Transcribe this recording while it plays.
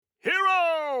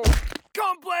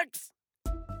fireworks!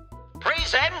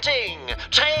 Presenting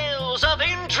Tales of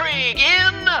Intrigue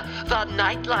in the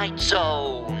Nightlight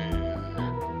Zone.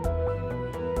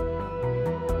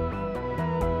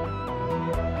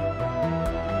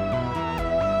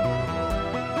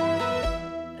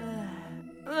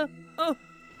 Oh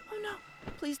no,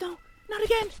 please don't. Not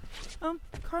again.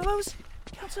 Carlos?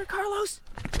 Counselor Carlos?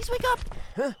 Please wake up.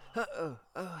 Huh? Uh-oh.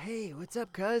 Oh, hey, what's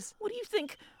up, cuz? What do you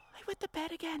think? I wet the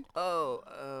bed again. Oh,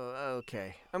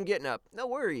 okay. I'm getting up. No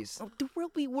worries. Oh, there will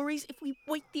be worries if we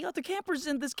wake the other campers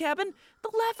in this cabin.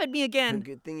 They'll laugh at me again.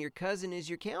 Good thing your cousin is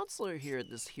your counselor here at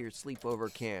this here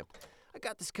sleepover camp. I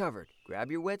got this covered.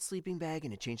 Grab your wet sleeping bag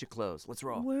and a change of clothes. Let's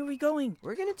roll. Where are we going?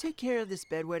 We're gonna take care of this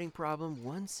bedwetting problem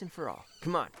once and for all.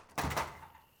 Come on.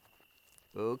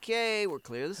 Okay, we're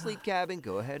clear of the sleep cabin.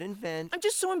 Go ahead and vent. I'm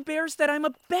just so embarrassed that I'm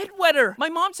a bedwetter. My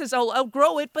mom says I'll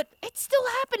outgrow it, but it's still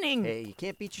happening. Hey, you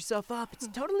can't beat yourself up. It's a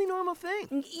totally normal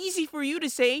thing. Easy for you to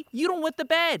say. You don't wet the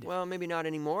bed. Well, maybe not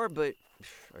anymore, but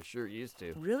I sure used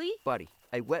to. Really? Buddy,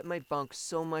 I wet my bunk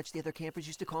so much the other campers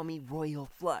used to call me Royal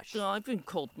Flush. Oh, I've been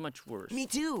called much worse. Me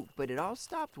too, but it all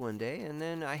stopped one day, and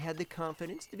then I had the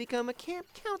confidence to become a camp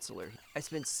counselor. I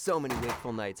spent so many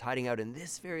wakeful nights hiding out in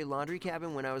this very laundry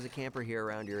cabin when I was a camper here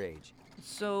around your age.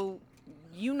 So,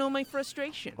 you know my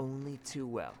frustration. Only too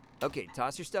well. Okay,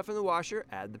 toss your stuff in the washer,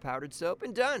 add the powdered soap,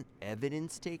 and done.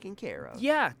 Evidence taken care of.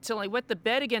 Yeah, till I wet the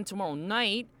bed again tomorrow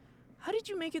night. How did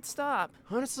you make it stop?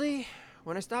 Honestly,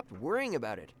 when I stopped worrying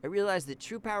about it, I realized that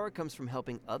true power comes from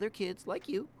helping other kids like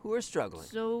you who are struggling.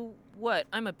 So, what,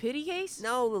 I'm a pity case?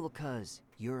 No, little cuz,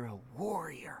 you're a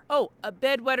warrior. Oh, a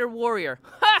Bedwetter Warrior.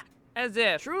 Ha! As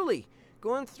if. Truly,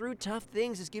 going through tough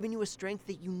things has given you a strength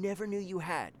that you never knew you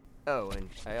had. Oh, and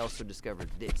I also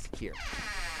discovered this here.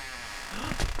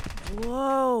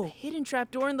 Whoa, a hidden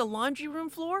trapdoor in the laundry room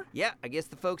floor? Yeah, I guess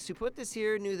the folks who put this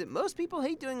here knew that most people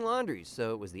hate doing laundry,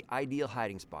 so it was the ideal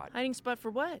hiding spot. Hiding spot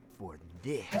for what? For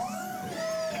this.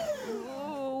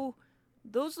 Whoa,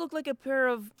 those look like a pair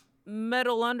of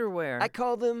metal underwear. I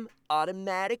call them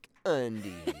automatic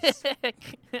undies.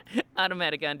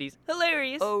 Automatic undies.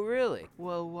 Hilarious. Oh, really?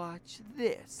 Well, watch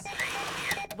this.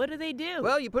 What do they do?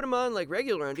 Well, you put them on like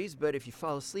regular undies, but if you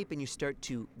fall asleep and you start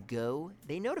to go,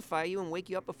 they notify you and wake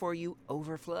you up before you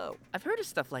overflow. I've heard of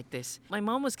stuff like this. My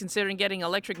mom was considering getting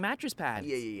electric mattress pads.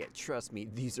 Yeah. Trust me,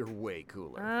 these are way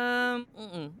cooler.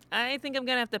 I think I'm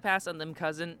gonna have to pass on them,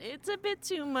 cousin. It's a bit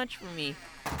too much for me.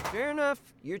 Fair enough.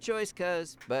 Your choice,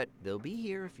 cuz. But they'll be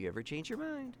here if you ever change your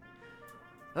mind.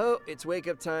 Oh, it's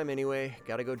wake-up time anyway.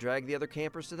 Gotta go drag the other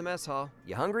campers to the mess hall.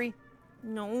 You hungry?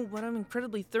 No, but I'm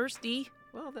incredibly thirsty.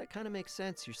 Well, that kind of makes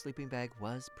sense. Your sleeping bag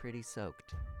was pretty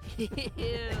soaked. Ew.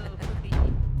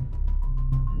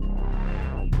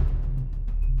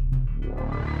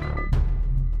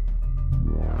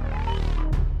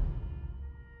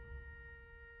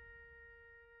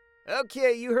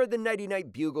 Okay, you heard the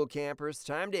nighty-night bugle, campers.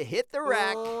 Time to hit the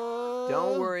rack.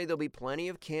 Don't worry, there'll be plenty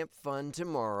of camp fun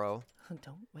tomorrow.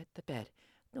 Don't wet the bed.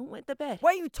 Don't wet the bed.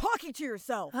 Why are you talking to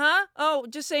yourself? Huh? Oh,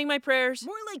 just saying my prayers.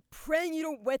 More like praying you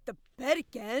don't wet the bed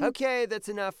again. Okay, that's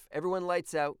enough. Everyone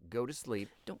lights out. Go to sleep.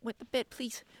 Don't wet the bed,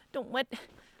 please. Don't wet.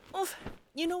 Oof.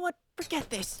 You know what? Forget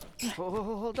this.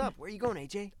 Hold up. Where are you going,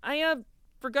 AJ? I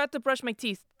forgot to brush my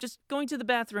teeth. Just going to the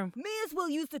bathroom. May as well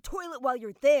use the toilet while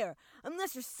you're there,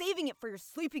 unless you're saving it for your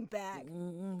sleeping bag.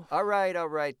 All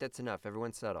right. That's enough.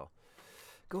 Everyone settle.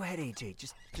 Go ahead, AJ.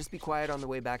 Just be quiet on the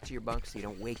way back to your bunk so you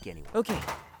don't wake anyone. Okay.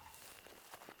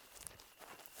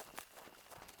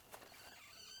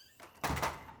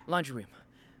 Laundry room.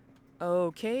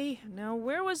 Okay, now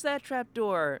where was that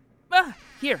trapdoor? Ah,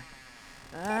 here.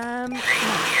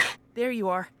 There you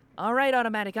are. All right,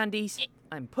 automatic undies.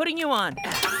 I'm putting you on.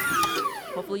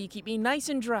 Hopefully you keep me nice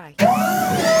and dry.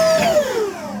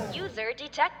 User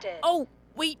detected. Oh,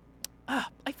 wait.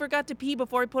 I forgot to pee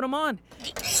before I put them on.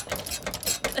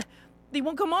 They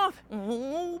won't come off.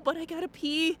 Oh, but I gotta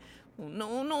pee. Oh,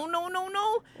 no.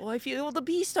 Oh, I feel the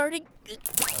pee starting.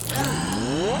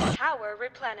 Power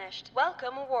replenished.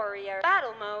 Welcome, warrior.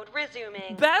 Battle mode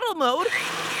resuming. Battle mode?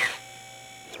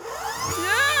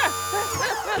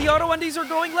 Ah! The auto undies are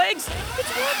growing legs. It's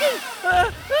working.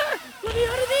 Let me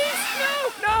out of these.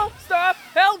 No, stop.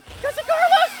 Help. Cousin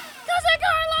Carlos.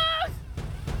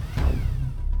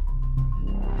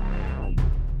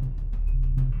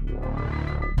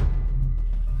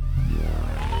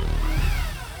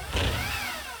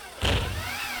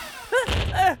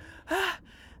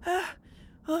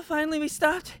 Oh, finally we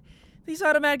stopped. These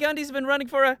automatic undies have been running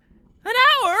for an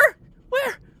hour?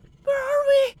 Where are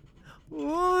we?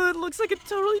 Oh, it looks like a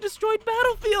totally destroyed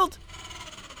battlefield.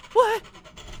 What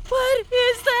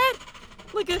is that?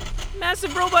 like a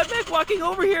massive robot mech walking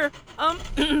over here.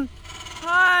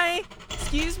 Hi.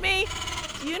 Excuse me?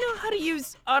 Do you know how to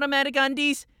use automatic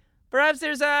undies? Perhaps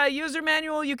there's a user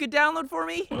manual you could download for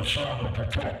me?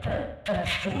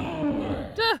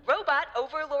 Robot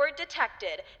overlord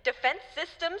detected. Defense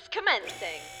systems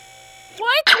commencing.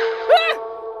 What? Ah!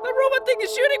 The robot thing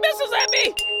is shooting missiles at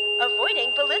me!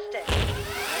 Avoiding ballistic.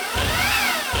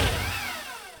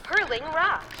 Hurling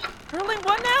rock. Hurling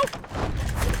what now?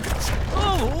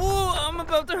 Oh, I'm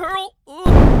about to hurl. Oh,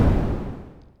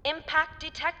 Impact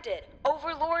detected.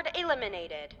 Overlord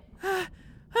eliminated.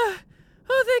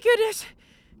 thank goodness.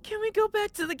 Can we go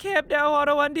back to the camp now,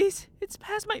 Auto Undies? It's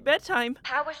past my bedtime.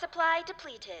 Power supply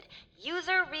depleted.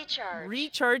 User recharge.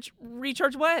 Recharge?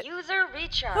 Recharge what? User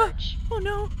recharge. Oh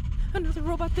no, another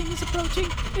robot thing is approaching,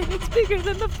 and it's bigger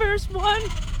than the first one.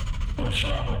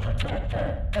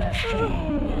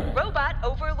 Robot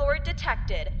overlord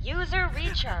detected. User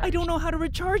recharge. I don't know how to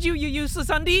recharge you, you useless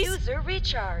undies. User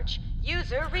recharge.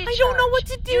 User recharge. I don't know what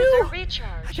to do. User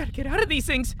recharge. I gotta get out of these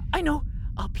things. I know.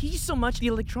 I'll pee so much the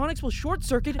electronics will short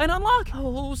circuit and unlock.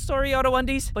 Oh, sorry, Auto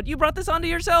Undies, but you brought this onto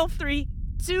yourself. 3,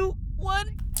 2,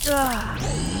 1.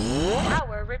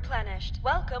 Power replenished.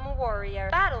 Welcome, warrior.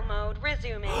 Battle mode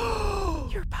resuming.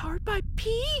 You're powered by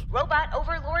pee? Robot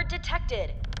overlord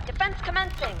detected. Defense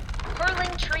commencing.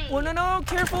 Hurling tree. Oh, no,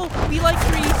 careful. We like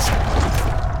trees.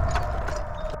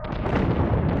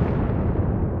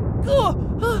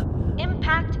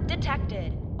 Impact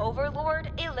detected.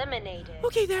 Overlord eliminated.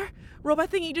 Okay, there.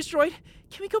 Robot thingy destroyed.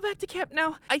 Can we go back to camp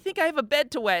now? I think I have a bed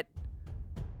to wet.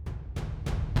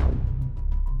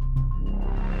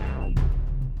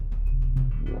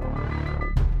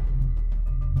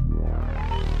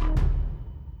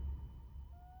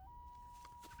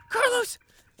 Carlos!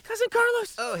 Cousin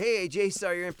Carlos! Oh, hey, AJ, saw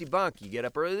your empty bunk. You get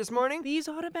up early this morning? These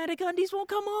automatic undies won't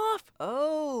come off.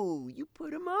 Oh, you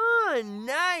put them on.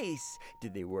 Nice.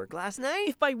 Did they work last night?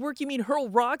 If by work you mean hurl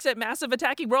rocks at massive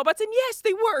attacking robots, and yes,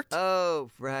 they worked. Oh,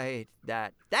 right.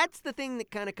 That's the thing that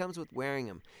kind of comes with wearing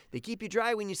them. They keep you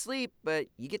dry when you sleep, but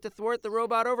you get to thwart the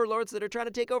robot overlords that are trying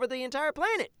to take over the entire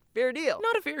planet. Fair deal.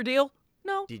 Not a fair deal.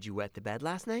 No. Did you wet the bed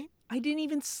last night? I didn't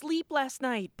even sleep last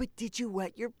night. But did you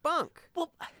wet your bunk?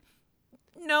 Well,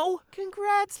 no.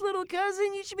 Congrats, little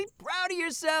cousin. You should be proud of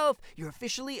yourself. You're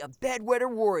officially a Bedwetter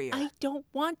Warrior. I don't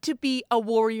want to be a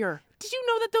warrior. Did you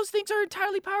know that those things are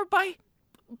entirely powered by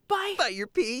By your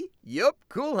pee? Yup.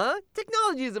 Cool, huh?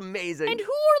 Technology is amazing. And who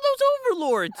are those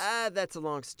overlords? That's a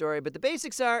long story, but the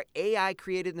basics are AI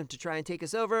created them to try and take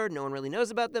us over. No one really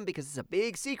knows about them because it's a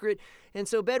big secret, and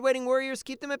so bedwetting warriors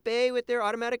keep them at bay with their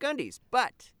automatic undies.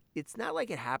 But it's not like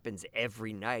it happens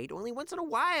every night, only once in a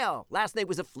while. Last night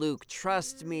was a fluke.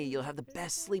 Trust me, you'll have the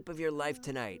best sleep of your life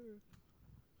tonight.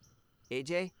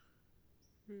 AJ?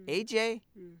 AJ?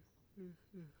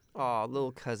 Aw,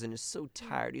 little cousin is so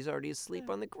tired he's already asleep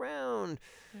on the ground.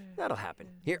 That'll happen.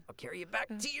 Here, I'll carry you back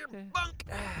to your bunk.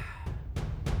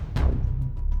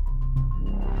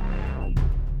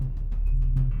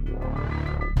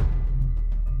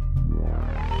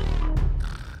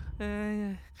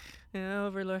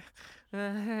 Overlord.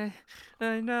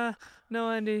 No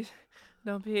undies.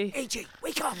 Don't pee. AJ,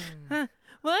 wake up! Huh?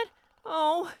 What?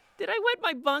 Oh, did I wet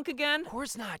my bunk again? Of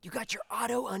course not. You got your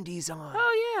auto undies on.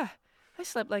 Oh, yeah. I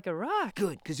slept like a rock.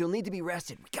 Good, because you'll need to be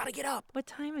rested. We gotta get up. What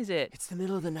time is it? It's the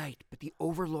middle of the night, but the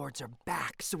overlords are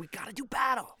back, so we gotta do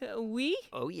battle. We?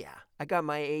 Oh, yeah. I got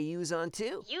my AUs on,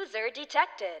 too. User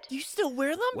detected. You still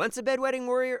wear them? Once a bedwetting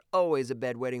warrior, always a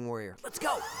bedwetting warrior. Let's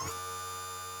go!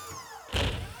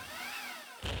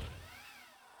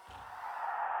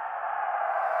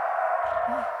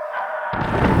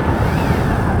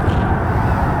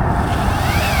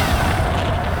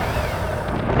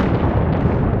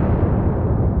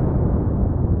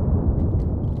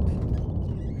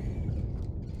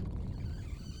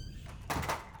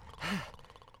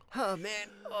 Oh, man.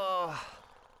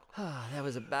 That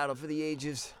was a battle for the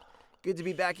ages. Good to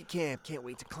be back at camp. Can't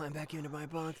wait to climb back into my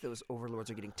bunk. Those overlords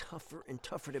are getting tougher and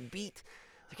tougher to beat.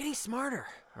 They're getting smarter.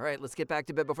 All right, let's get back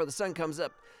to bed before the sun comes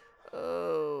up.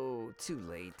 Oh, too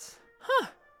late. Huh.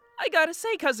 I gotta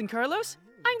say, Cousin Carlos,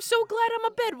 I'm so glad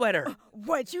I'm a bedwetter.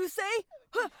 What'd you say?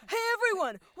 Hey,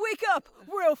 everyone, wake up!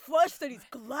 Royal Flush said he's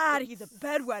glad he's a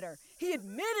bedwetter. He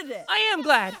admitted it. I am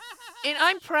glad. And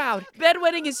I'm proud.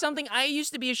 Bedwetting is something I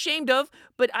used to be ashamed of,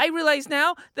 but I realize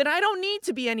now that I don't need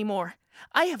to be anymore.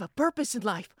 I have a purpose in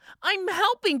life. I'm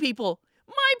helping people.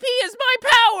 My pee is my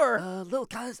power. Little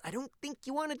cuz, I don't think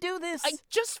you want to do this. I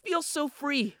just feel so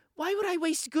free. Why would I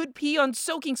waste good pee on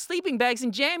soaking sleeping bags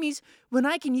and jammies when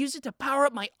I can use it to power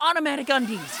up my automatic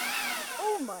undies?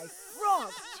 Oh my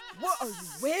frogs! What are you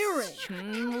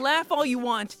wearing? Laugh all you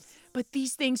want, but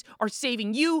these things are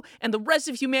saving you and the rest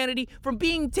of humanity from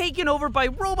being taken over by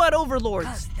robot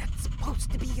overlords. That's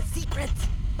supposed to be a secret.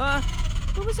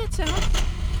 What was that sound?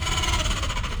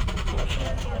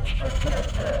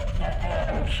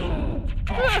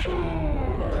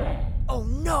 Oh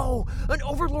no! An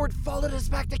overlord followed us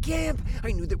back to camp!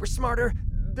 I knew they were smarter.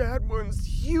 That one's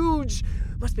huge!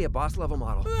 Must be a boss level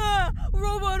model.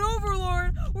 Robot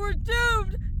Overlord! We're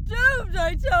doomed! Doomed,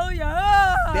 I tell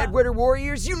ya! Bedwetter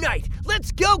Warriors, unite!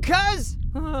 Let's go, cuz!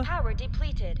 Power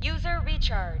depleted. User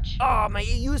recharge. Oh, my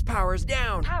AU's power's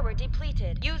down. Power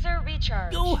depleted. User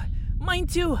recharge. Oh, mine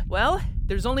too. Well,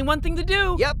 there's only one thing to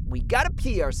do. Yep, we gotta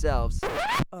pee ourselves.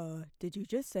 Did you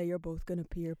just say you're both gonna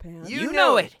pee your pants? You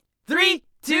know it. 3,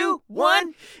 2,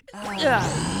 1.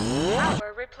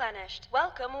 Power replenished.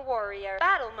 Welcome, Warrior.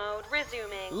 Battle mode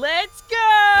resuming. Let's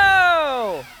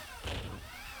go!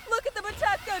 Look at them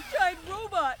attack that giant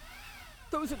robot!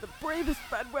 Those are the bravest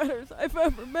bedwetters I've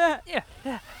ever met. Yeah.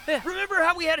 Remember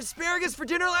how we had asparagus for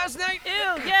dinner last night?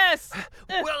 Ew, yes.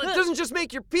 Well, it doesn't just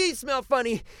make your pee smell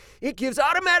funny. It gives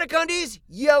automatic undies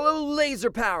yellow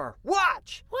laser power.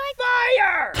 Watch! What?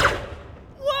 Fire!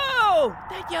 Whoa!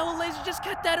 That yellow laser just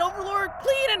cut that overlord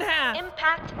clean in half.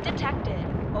 Impact detected.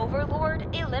 Overlord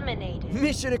eliminated.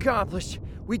 Mission accomplished.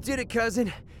 We did it,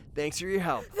 cousin. Thanks for your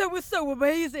help. That was so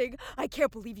amazing. I can't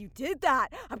believe you did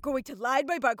that. I'm going to line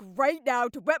my bug right now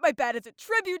to wet my bed as a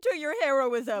tribute to your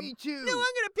heroism. Me too. No,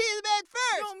 I'm gonna pee in the bed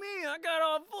first. No, me. I got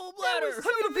a full bladder. I'm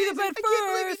gonna pee the bed first. I can't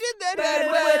believe you did that.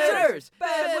 Bedwetters.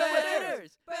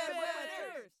 Bedwetters.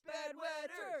 Bedwetters.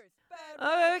 Bedwetters.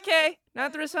 Okay,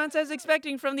 not the response I was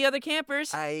expecting from the other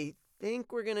campers. I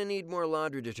think we're gonna need more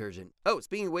laundry detergent. Oh,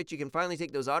 speaking of which, you can finally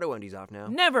take those auto undies off now.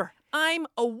 Never. I'm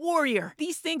a warrior.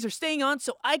 These things are staying on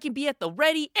so I can be at the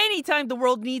ready anytime the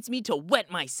world needs me to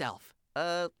wet myself.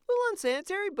 A little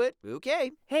unsanitary, but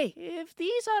okay. Hey, if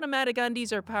these automatic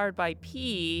undies are powered by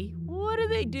pee, what do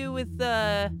they do with,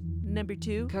 number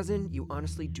 2? Cousin, you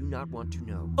honestly do not want to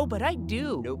know. Oh, but I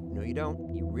do. Nope, no you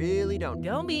don't. You really don't.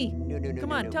 Tell me. No.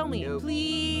 Come on, tell me, no,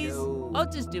 please. no. I'll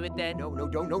just do it then. No,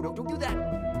 don't do that.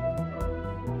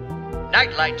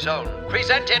 Nightlight Zone,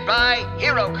 presented by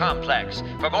Hero Complex.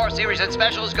 For more series and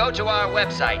specials, go to our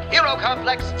website,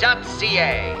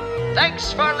 herocomplex.ca.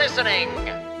 Thanks for listening.